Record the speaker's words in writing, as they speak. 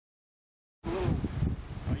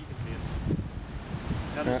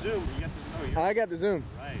Now the zoom, you got the, I got the zoom.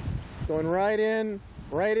 Right. Going right in,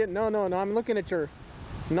 right in. No, no, no, I'm looking at your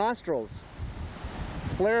nostrils.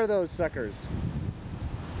 Flare those suckers.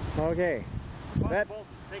 Okay. That.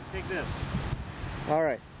 Take this. All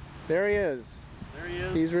right. There he is. There he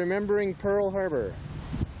is. He's remembering Pearl Harbor.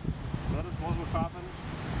 Let us Bolton Coffin.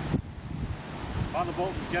 Father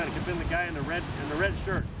Bolton's got it. Could have been the guy in the red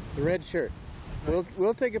shirt. The red shirt.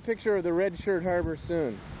 We'll take a picture of the red shirt harbor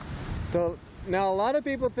soon. So now a lot of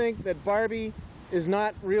people think that Barbie is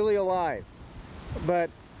not really alive, but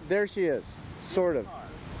there she is, sort of.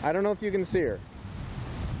 I don't know if you can see her.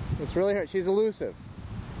 It's really hard. She's elusive,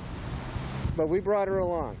 but we brought her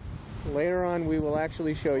along. Later on, we will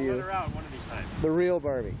actually show you let her out one of these times. The real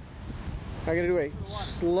Barbie. I'm going to do a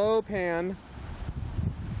slow pan.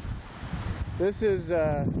 This is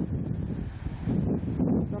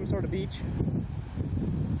some sort of beach.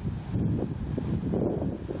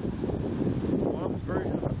 Guam's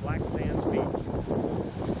version of the Black Sands Beach.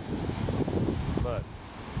 But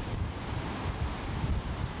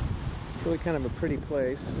it's really kind of a pretty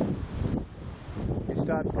place. We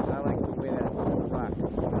stopped because I like the way that rock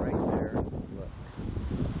right there looked.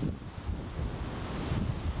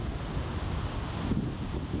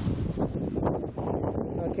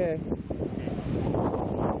 Okay.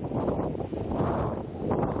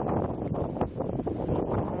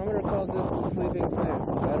 Commodore calls this the sleeping plant.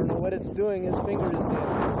 I don't know what it's doing. His finger is dancing.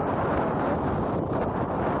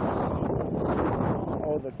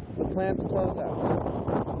 Oh, the plant's close out.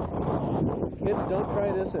 Kids, don't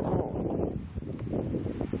try this at home.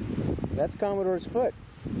 That's Commodore's foot.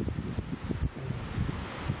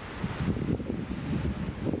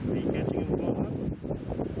 Are you catching him close up?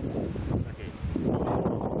 Okay.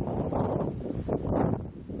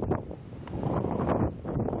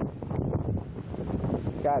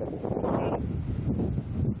 Got it.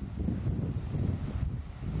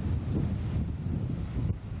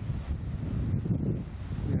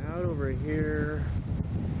 Now out over here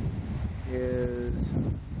is,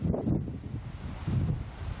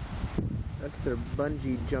 that's their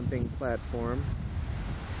bungee jumping platform,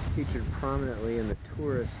 featured prominently in the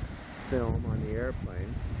tourist film on the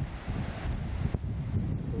airplane.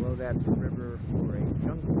 Below that's a river for a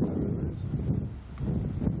jungle cruise,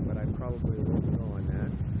 but I probably won't go on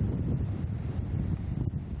that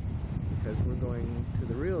because we're going to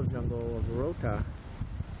the real jungle of Rota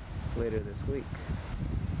later this week.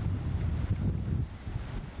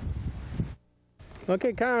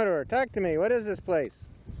 Okay, Commodore, talk to me. What is this place?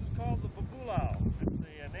 This is called the Babulao. It's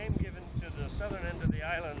the name given to the southern end of the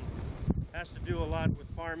island. It has to do a lot with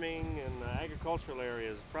farming and agricultural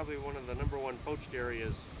areas. Probably one of the #1 poached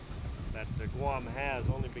areas that Guam has,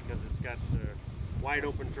 only because it's got wide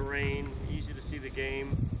open terrain, easy to see the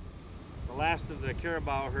game. The last of the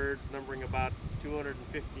carabao herds, numbering about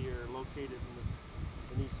 250, are located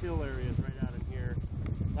in these hill areas right out in here.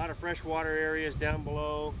 A lot of freshwater areas down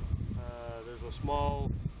below. There's a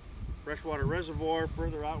small freshwater reservoir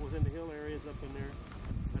further out within the hill areas up in there.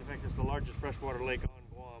 Matter of fact, it's the largest freshwater lake on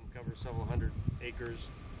Guam, covers several hundred acres.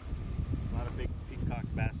 A lot of big peacock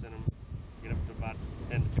bass in them, get up to about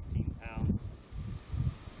 10 to 15 pounds.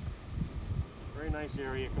 Very nice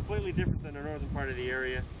area, completely different than the northern part of the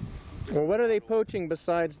area. Well, what are they poaching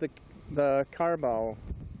besides the carabao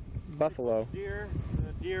buffalo? Deer.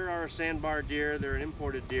 The deer are a sandbar deer. They're an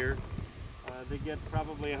imported deer. They get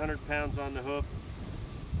probably 100 pounds on the hoof.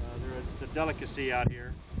 It's a delicacy out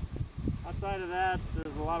here. Outside of that,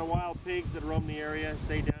 there's a lot of wild pigs that roam the area,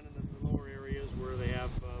 stay down in the lower areas where they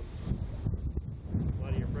have a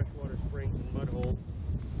lot of your freshwater springs and mud holes.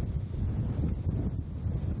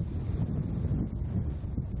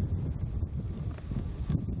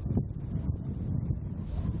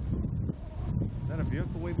 Is that a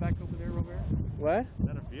vehicle way back over there, Robert? What? Is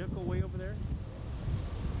that a vehicle way over there?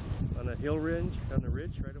 On a hill ridge, on the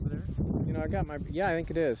ridge right over there? You know, I got my, yeah, I think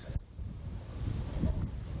it is.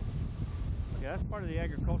 Yeah, that's part of the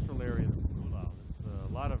agricultural area of Babulao. There's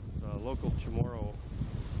a lot of local Chamorro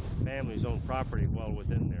families own property well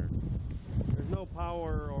within there. There's no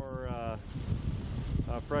power or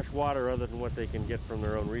fresh water other than what they can get from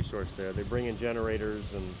their own resource there. They bring in generators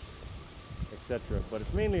and etc. But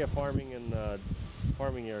it's mainly a farming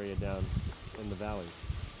area down in the valley.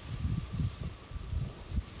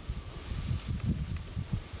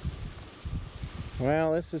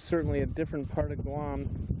 Well, this is certainly a different part of Guam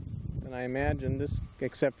than I imagined. This,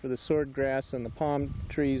 except for the swordgrass and the palm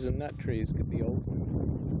trees and nut trees, could be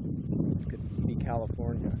Oakland. It could be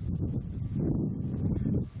California.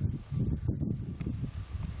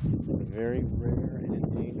 A very rare and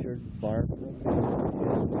endangered Barbara.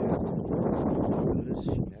 Notice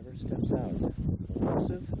she never steps out.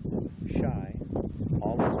 Elusive, shy,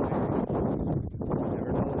 always wary.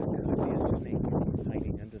 Never know, there could be a snake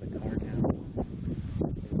hiding under the car now.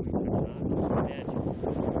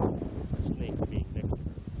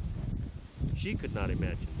 She could not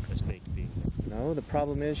imagine a snake being there. No, the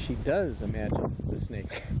problem is she does imagine the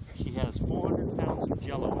snake. She has 400 pounds of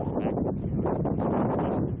jello in the back.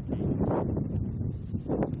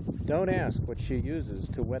 Don't ask what she uses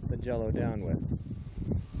to wet the jello down with.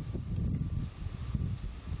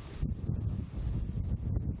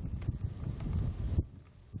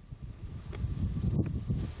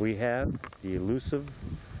 We have the elusive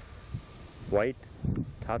white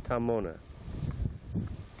tatamona.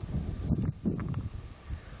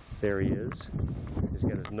 There he is. He's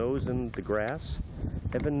got his nose in the grass.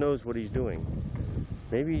 Heaven knows what he's doing.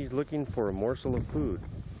 Maybe he's looking for a morsel of food.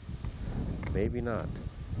 Maybe not.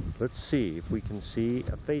 Let's see if we can see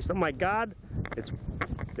a face. Oh my God!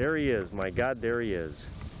 There he is. My God, there he is.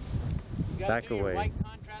 You Back do away. Your white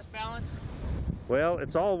contrast balance? Well,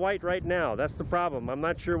 it's all white right now. That's the problem. I'm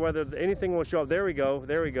not sure whether anything will show up. There we go.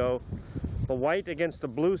 There we go. The white against the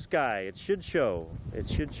blue sky. It should show. It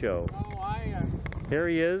should show. Oh, There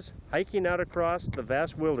he is, hiking out across the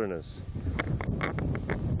vast wilderness,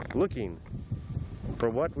 looking for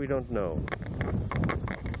what we don't know.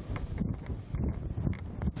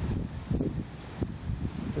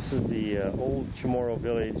 This is the old Chamorro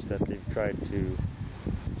village that they've tried to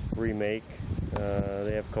remake.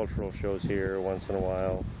 They have cultural shows here once in a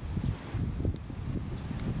while.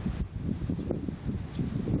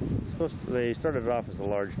 They started off as a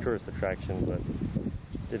large tourist attraction, but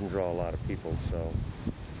didn't draw a lot of people, so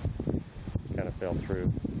kind of fell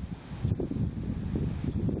through.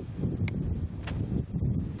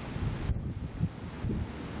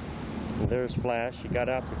 And there's Flash. He got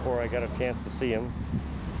out before I got a chance to see him.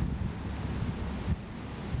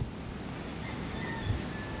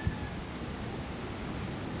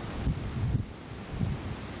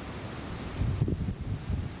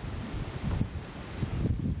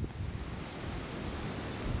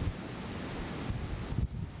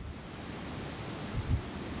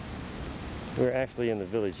 We're actually in the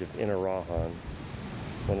village of Inarahan,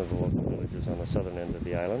 one of the local villages on the southern end of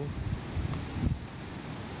the island.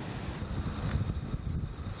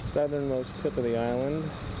 Southernmost tip of the island.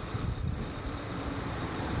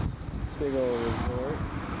 Big old resort.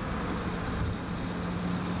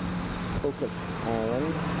 Cocos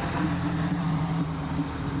Island.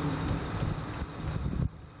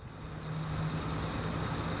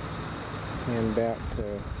 And back to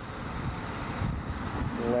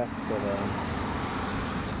what's left of an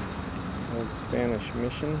old Spanish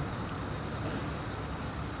mission.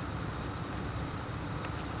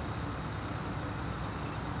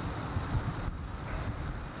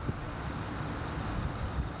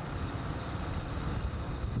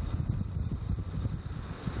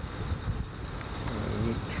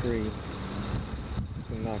 Tree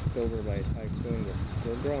been knocked over by a typhoon, but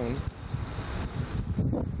still growing.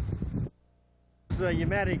 This is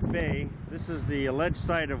Yamatic Bay. This is the alleged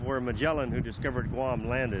site of where Magellan, who discovered Guam,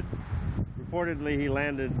 landed. Reportedly, he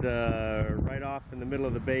landed right off in the middle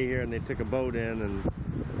of the bay here, and they took a boat in and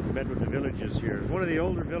met with the villagers here. It's one of the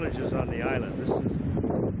older villages on the island. This is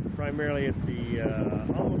primarily at the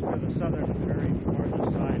almost to the southern, very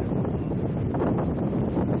northern side of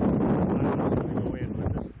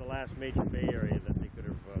the last major bay area that they could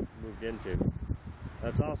have moved into.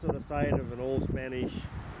 That's also the site of an old Spanish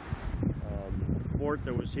fort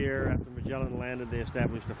that was here. After Magellan landed, they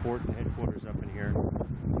established a fort and headquarters up in here.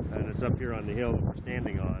 And it's up here on the hill that we're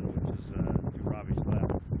standing on, which is to Robbie's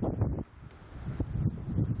left.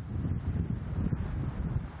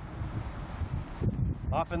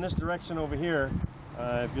 Off in this direction over here,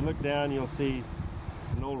 if you look down, you'll see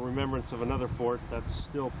an old remembrance of another fort that's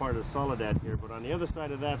still part of Soledad here, but on the other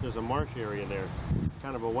side of that there's a marsh area there,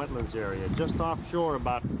 kind of a wetlands area. Just offshore,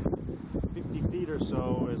 about 50 feet or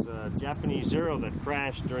so, is a Japanese Zero that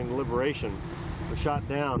crashed during the liberation, was shot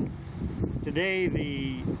down. Today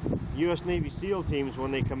the U.S. Navy SEAL teams,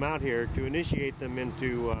 when they come out here to initiate them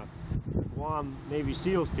into the Guam Navy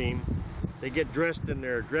SEALs team, they get dressed in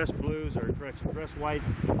their dress blues or dress whites.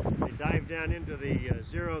 They dive down into the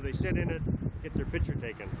Zero, they sit in it, get their picture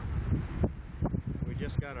taken. We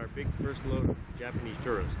just got our big first load of Japanese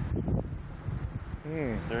tourists.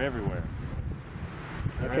 They're everywhere.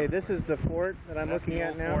 Okay, this is the fort that I'm looking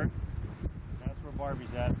at now. Fort. That's where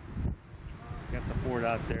Barbie's at. Got the fort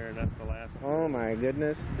out there, and that's the last. Oh my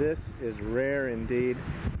goodness, this is rare indeed.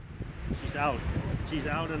 She's out. She's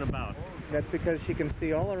out and about. That's because she can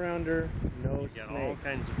see all around her, no You got snakes. all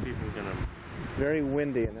kinds of people gonna It's very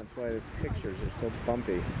windy, and that's why these pictures are so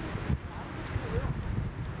bumpy.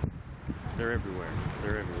 They're everywhere.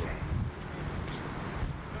 They're everywhere.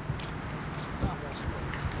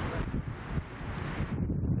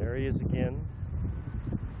 There he is again,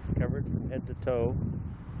 covered from head to toe,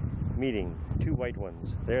 meeting two white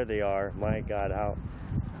ones. There they are. My God, how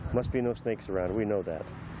must be no snakes around. We know that.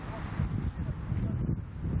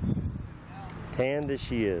 Tanned as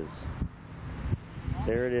she is.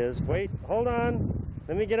 There it is. Wait, hold on.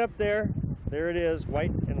 Let me get up there. There it is,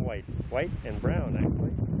 white and white. White and brown,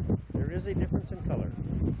 actually. There is a difference in color.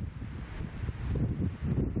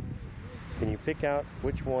 Can you pick out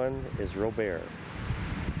which one is Robert?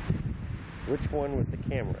 Which one with the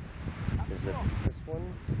camera? Is it this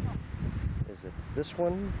one? Is it this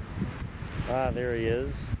one? Ah, there he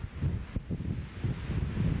is.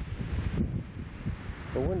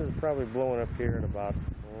 The wind is probably blowing up here at about,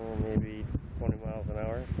 maybe 20 miles an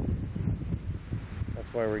hour.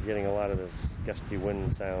 That's why we're getting a lot of this gusty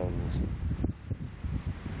wind sounds.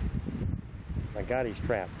 My God, he's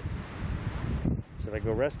trapped. Should I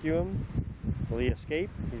go rescue him? Will he escape?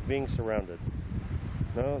 He's being surrounded.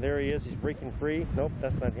 No, there he is. He's breaking free. Nope,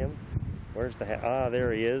 that's not him. Where's the hat? Ah,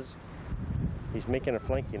 there he is. He's making a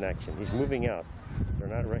flanking action. He's moving out. They're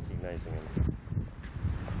not recognizing him.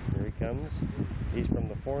 Here he comes. He's from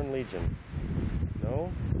the Foreign Legion.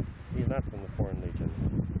 No, he's not from the Foreign Legion.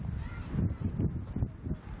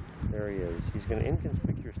 There he is. He's going to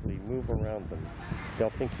inconspicuously move around them. They'll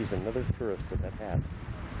think he's another tourist with that hat.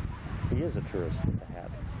 He is a tourist with a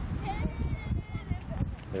hat.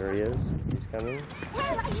 There he is. He's coming.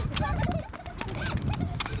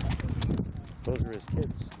 Those are his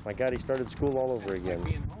kids. My God, he started school all over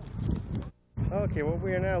again. Okay, what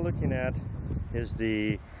we are now looking at is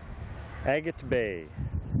the Agate Bay.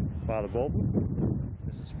 Father Bolton,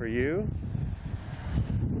 this is for you.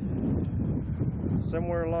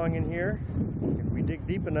 Somewhere along in here, if we dig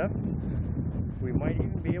deep enough, we might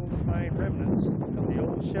even be able to find remnants of the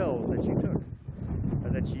old shells that you took,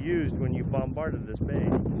 or that you used when you bombarded this bay.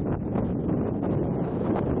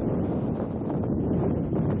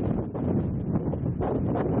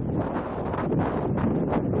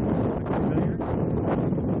 Familiar?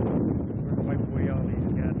 We're going to wipe away all these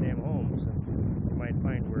goddamn homes, and you might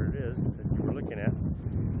find where it is that you were looking at.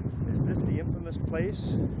 Is this the infamous place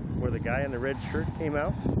where the guy in the red shirt came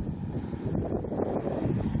out?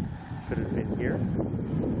 Could it have been here? In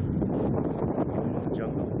the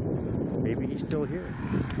jungle? Maybe he's still here.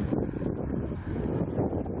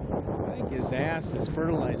 I think his ass is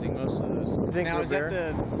fertilizing most of those. Now, is that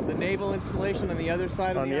the naval installation on the other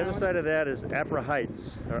side of the island? On the other side of that is Apra Heights,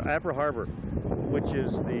 or Apra Harbor, which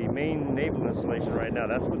is the main naval installation right now.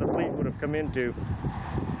 That's where the fleet would have come into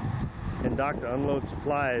and docked to unload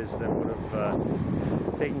supplies that would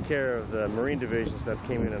have taken care of the Marine divisions that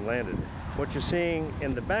came in and landed. What you're seeing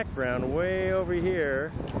in the background, way over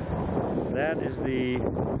here, that is the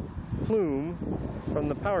plume from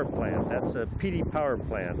the power plant. That's a PD power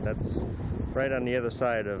plant. That's right on the other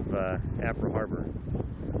side of Apra Harbor.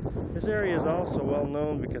 This area is also well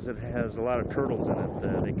known because it has a lot of turtles in it.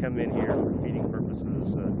 They come in here for feeding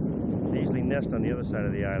purposes. They usually nest on the other side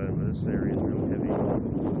of the island, but this area is real heavy,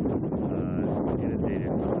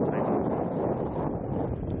 inundated with the type of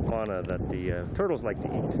fauna that the turtles like to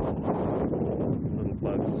eat. Little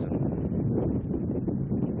bugs and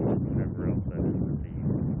whatever else that is that they eat.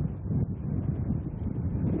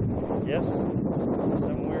 Yes,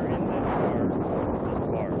 somewhere in that car is a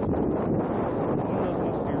bar. The windows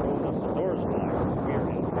must be rolled up, the doors locked. We are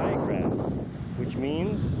in dry grass, which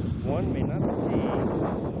means one may not see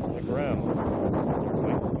the ground. There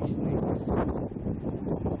might be snakes.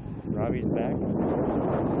 Robbie's back.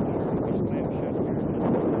 We slam shut here.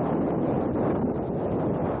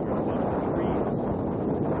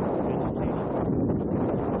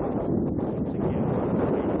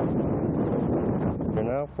 We're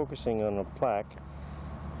now focusing on a plaque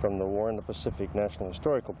from the War in the Pacific National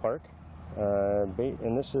Historical Park,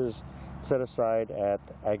 and this is set aside at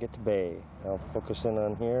Agate Bay. I'll focus in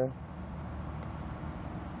on here.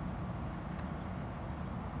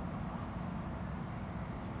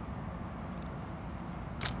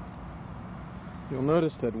 You'll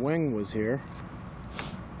notice that Wing was here. So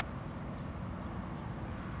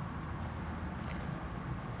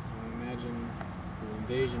imagine the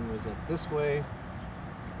invasion was up this way.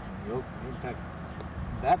 Nope. In fact,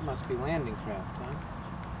 that must be landing craft, huh?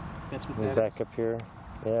 That's what that is. Back up here.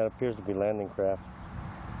 Yeah, it appears to be landing craft.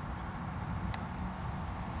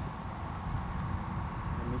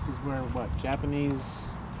 And this is where, what,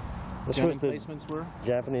 Japanese gun emplacements were?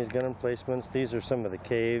 Japanese gun emplacements. These are some of the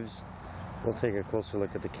caves We'll take a closer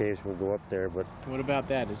look at the caves. We'll go up there, but... What about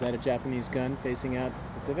that? Is that a Japanese gun facing out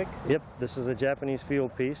Pacific? Yep, this is a Japanese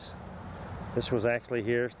field piece. This was actually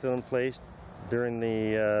here, still in place during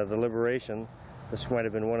the liberation. This might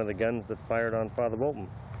have been one of the guns that fired on Father Bolton.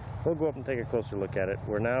 We'll go up and take a closer look at it.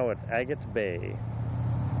 We're now at Agate Bay.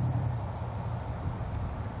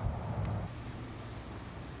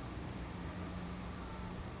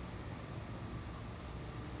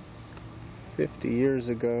 "50 years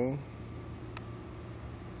ago,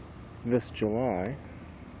 this July,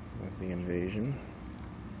 was the invasion.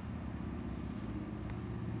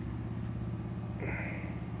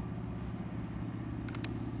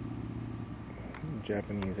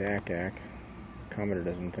 Japanese ack-ack. Commodore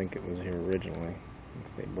doesn't think it was here originally.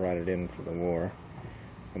 They brought it in for the war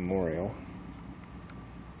memorial.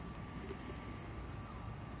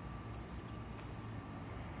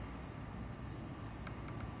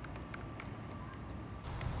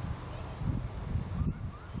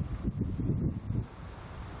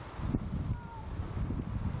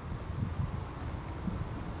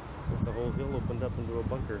 The whole hill opened up into a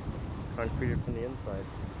bunker, concreted from the inside.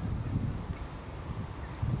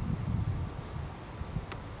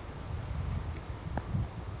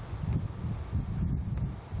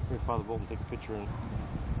 Here, Father Bolton, take a picture and...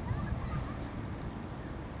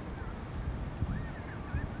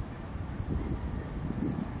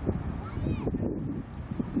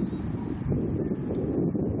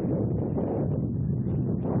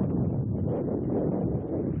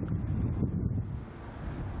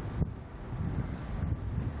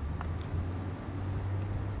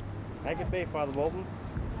 Agate Bay, Father Bolton.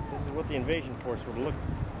 This is what the invasion force would look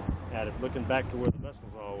at it, looking back to where the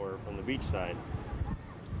vessels all were from the beach side.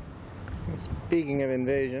 Speaking of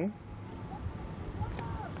invasion,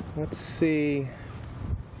 let's see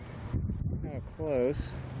how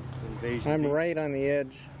close. Invasion I'm beach. right on the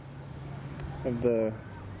edge of the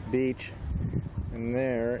beach, and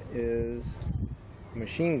there is a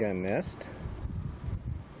machine gun nest.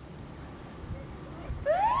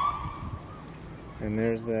 And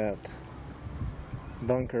there's that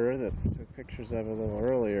bunker that I took pictures of a little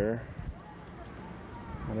earlier.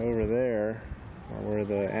 And over there are where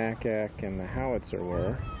the ack-ack and the howitzer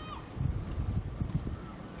were.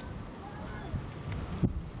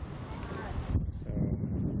 So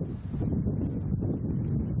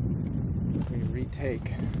we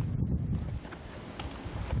retake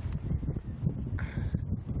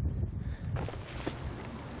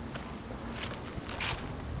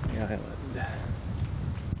the island.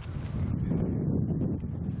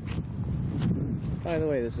 By the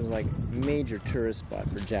way, this is like a major tourist spot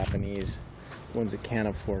for Japanese ones that can't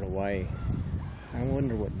afford Hawaii. I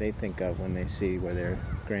wonder what they think of when they see where their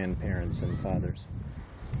grandparents and fathers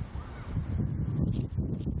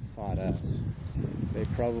fought us. They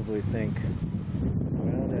probably think,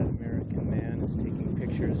 well, that American man is taking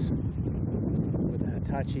pictures with a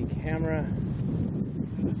Hitachi camera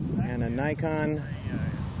and a Nikon,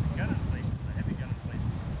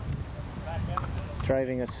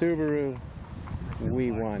 driving a Subaru.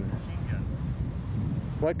 We won.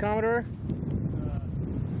 What, Commodore?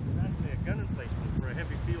 It's actually a gun emplacement for a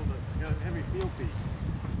heavy field piece.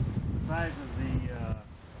 The size of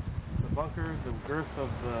the bunker, the girth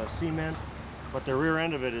of the cement, but the rear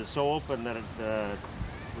end of it is so open that it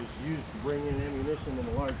was used to bring in ammunition and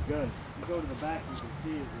a large gun. If you go to the back, you can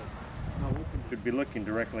see how open it could be looking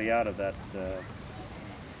directly out of that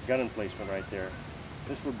gun emplacement right there.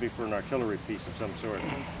 This would be for an artillery piece of some sort.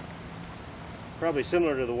 Probably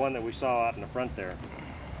similar to the one that we saw out in the front there.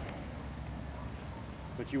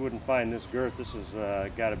 But you wouldn't find this girth. This has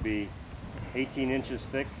got to be 18 inches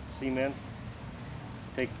thick cement.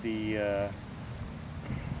 Take the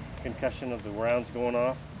concussion of the rounds going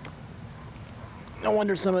off. No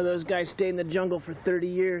wonder some of those guys stayed in the jungle for 30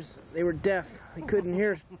 years. They were deaf. They couldn't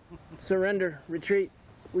hear. Surrender, retreat.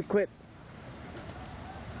 We quit.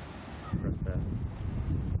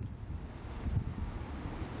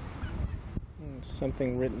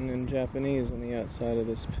 Something written in Japanese on the outside of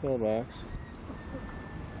this pillbox.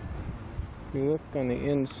 If you look on the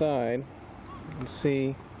inside, you can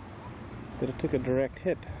see that it took a direct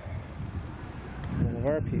hit on one of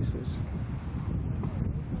our pieces.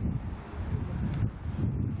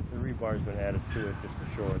 The rebar's been added to it just to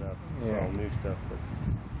shore it up. Yeah. It's all new stuff, but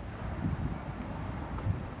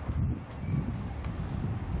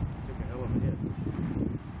took a hell of a hit.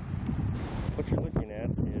 What you're looking at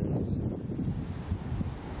is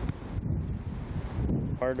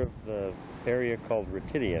part of the area called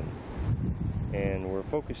Retidian, and we're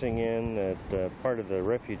focusing in at part of the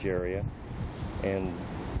refuge area, and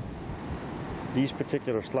These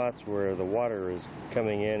particular slots where the water is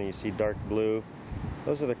coming in, you see dark blue,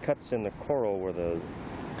 those are the cuts in the coral where the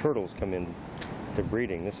turtles come in to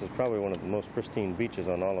breeding. This is probably one of the most pristine beaches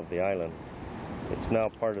on all of the island. It's now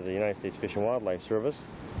part of the United States Fish and Wildlife Service,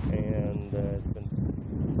 and it's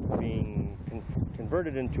been being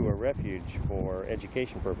converted into a refuge for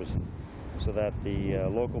education purposes, so that the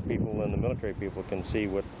local people and the military people can see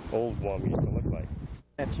what old Guam used to look like.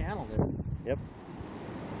 That channel there. Yep.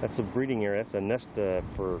 That's a breeding area. That's a nest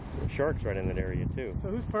for sharks right in that area too. So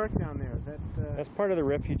who's parked down there? Is that? That's part of the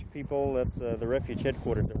refuge people. That's the refuge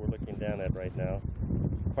headquarters that we're looking down at right now.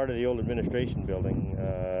 Part of the old administration building.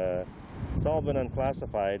 It's all been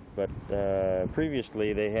unclassified, but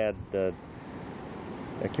previously they had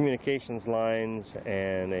communications lines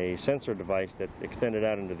and a sensor device that extended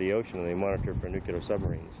out into the ocean, and they monitored for nuclear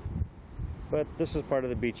submarines. But this is part of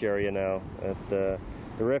the beach area now.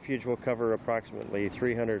 The refuge will cover approximately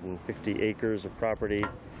 350 acres of property,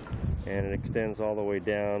 and it extends all the way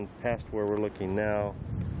down past where we're looking now,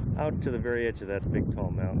 out to the very edge of that big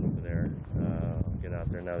tall mountain over there. I'll get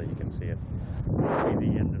out there now that you can see it. See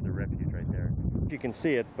the end of the refuge right there. You can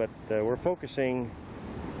see it, but we're focusing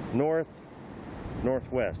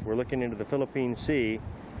northwest. We're looking into the Philippine Sea,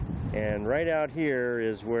 and right out here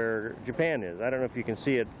is where Japan is. I don't know if you can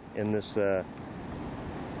see it in this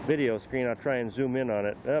video screen. I'll try and zoom in on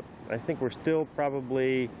it. I think we're still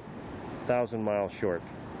probably 1,000 miles short,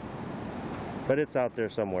 but it's out there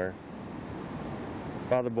somewhere.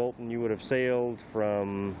 Father Bolton, you would have sailed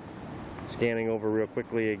from, scanning over real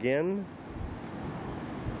quickly again,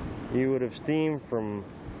 you would have steamed from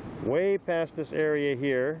way past this area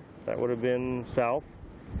here. That would have been south.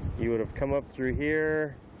 You would have come up through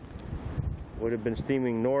here, would have been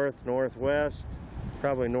steaming north, northwest,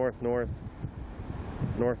 probably northwest,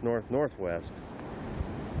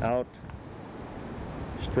 out,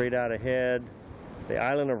 straight out ahead. The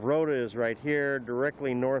island of Rota is right here.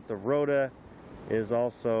 Directly north of Rota is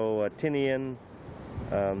also Tinian.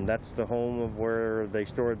 That's the home of where they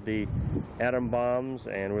stored the atom bombs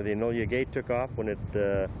and where the Enola Gay took off when it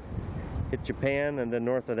hit Japan, and then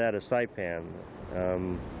north of that is Saipan.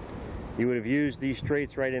 You would have used these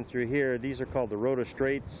straits right in through here. These are called the Rota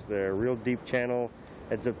Straits. They're a real deep channel,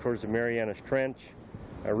 heads up towards the Marianas Trench.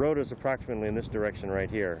 Rota is approximately in this direction right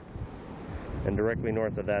here. And directly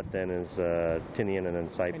north of that then is Tinian and then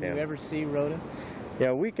Saipan. Can you ever see Rota?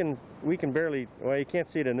 Yeah, we can barely, well, you can't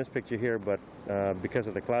see it in this picture here, but because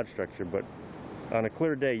of the cloud structure, but on a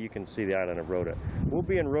clear day you can see the island of Rota. We'll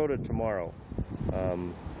be in Rota tomorrow.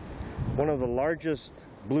 One of the largest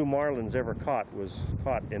blue marlins ever caught was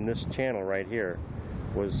caught in this channel right here,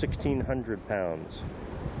 was 1,600 pounds.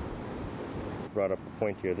 Brought up a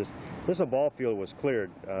point here. This ball field was cleared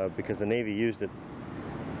because the Navy used it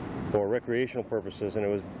for recreational purposes, and it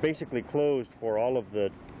was basically closed for all of the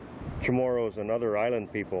Chamorros and other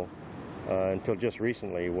island people until just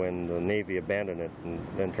recently, when the Navy abandoned it and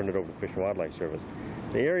then turned it over to the Fish and Wildlife Service.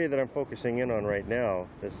 The area that I'm focusing in on right now,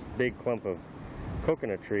 this big clump of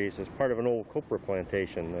coconut trees, is part of an old copra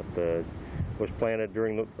plantation that was planted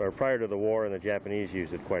prior to the war, and the Japanese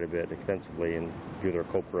used it quite a bit extensively and do their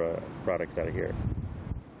copra products out of here.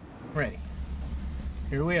 Ready.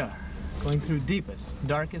 Here we are, going through deepest,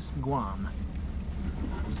 darkest Guam.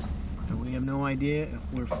 And we have no idea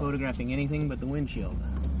if we're photographing anything but the windshield.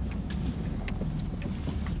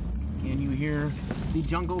 Can you hear the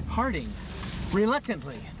jungle parting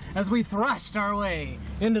reluctantly as we thrust our way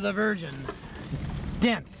into the virgin,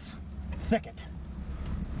 dense thicket?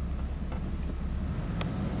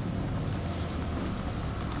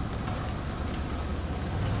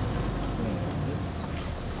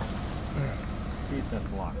 See if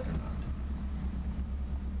that's locked or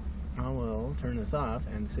not. I will turn this off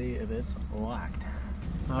and see if it's locked.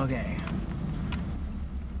 Okay.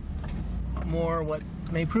 More what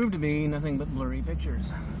may prove to be nothing but blurry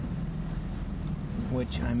pictures,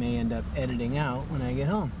 which I may end up editing out when I get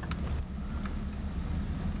home.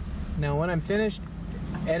 Now when I'm finished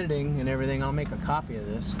editing and everything, I'll make a copy of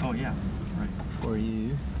this. Oh yeah, right. For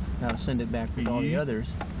you. I'll send it back with all the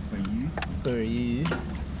others. For you. For you.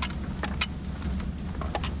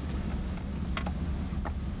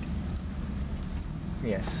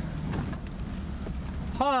 Yes.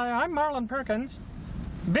 Hi, I'm Marlon Perkins.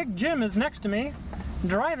 Big Jim is next to me,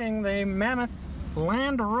 driving the Mammoth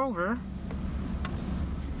Land Rover.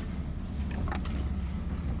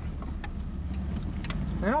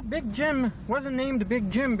 Well, Big Jim wasn't named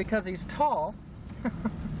Big Jim because he's tall.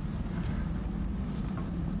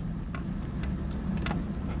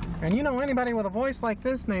 And you know anybody with a voice like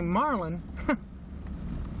this named Marlon?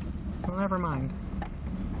 Well, never mind.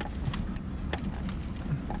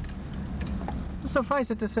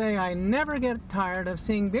 Suffice it to say, I never get tired of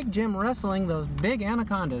seeing Big Jim wrestling those big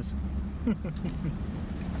anacondas.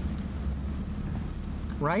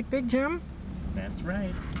 Right, Big Jim? That's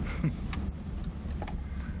right.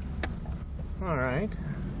 All right.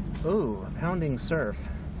 Ooh, a pounding surf.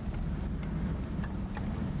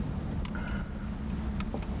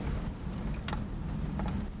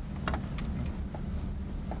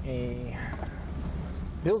 A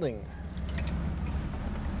building.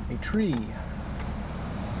 A tree.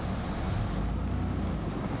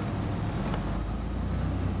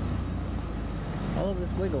 All of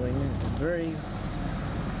this wiggling is very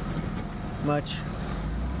much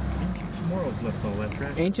Ancient Chamorros left all that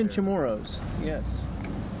trash. ancient Chamorros, yes,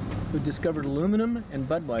 who discovered aluminum and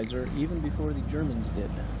Budweiser even before the Germans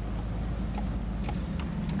did.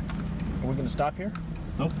 Are we going to stop here?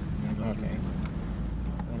 Nope. Okay.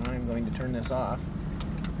 Then I'm going to turn this off.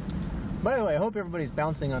 By the way, I hope everybody's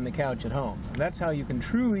bouncing on the couch at home. That's how you can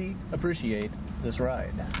truly appreciate this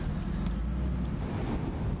ride.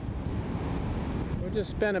 We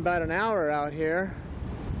just spent about an hour out here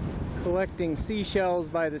collecting seashells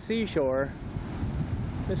by the seashore.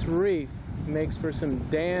 This reef makes for some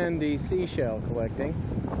dandy seashell collecting.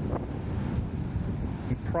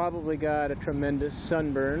 Probably got a tremendous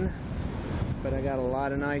sunburn, but I got a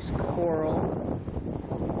lot of nice coral.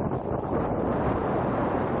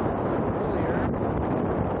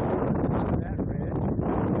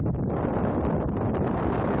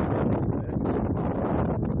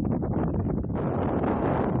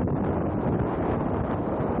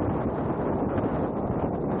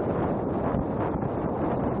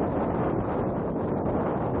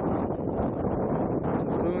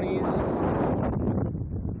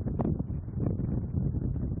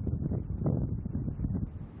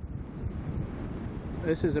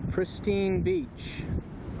 This is a pristine beach.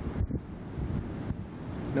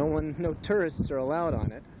 No tourists are allowed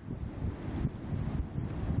on it.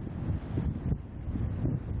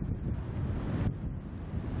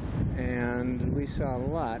 And we saw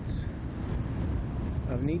lots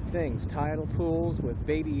of neat things. Tidal pools with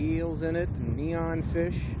baby eels in it, and neon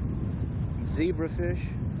fish, and zebrafish.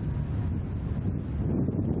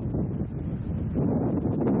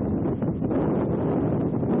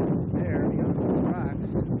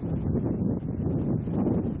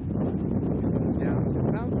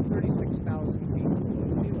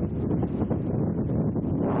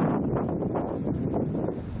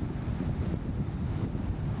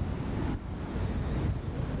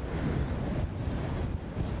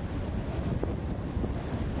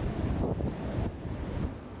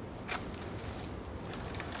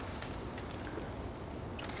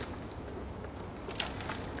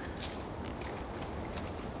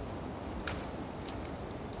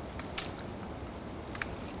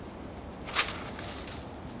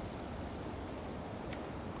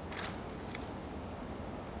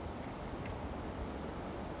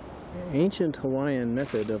 Ancient Hawaiian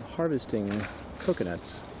method of harvesting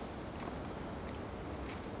coconuts,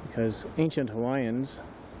 because ancient Hawaiians,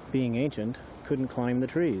 being ancient, couldn't climb the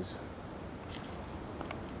trees.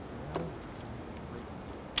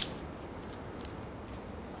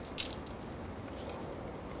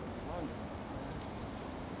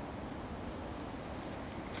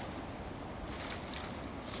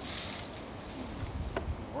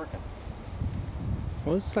 Working.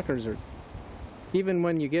 Well, those suckers are, even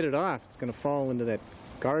when you get it off, it's going to fall into that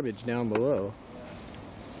garbage down below. Yeah.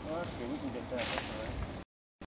 Well, that's good. We can get that. That's all right.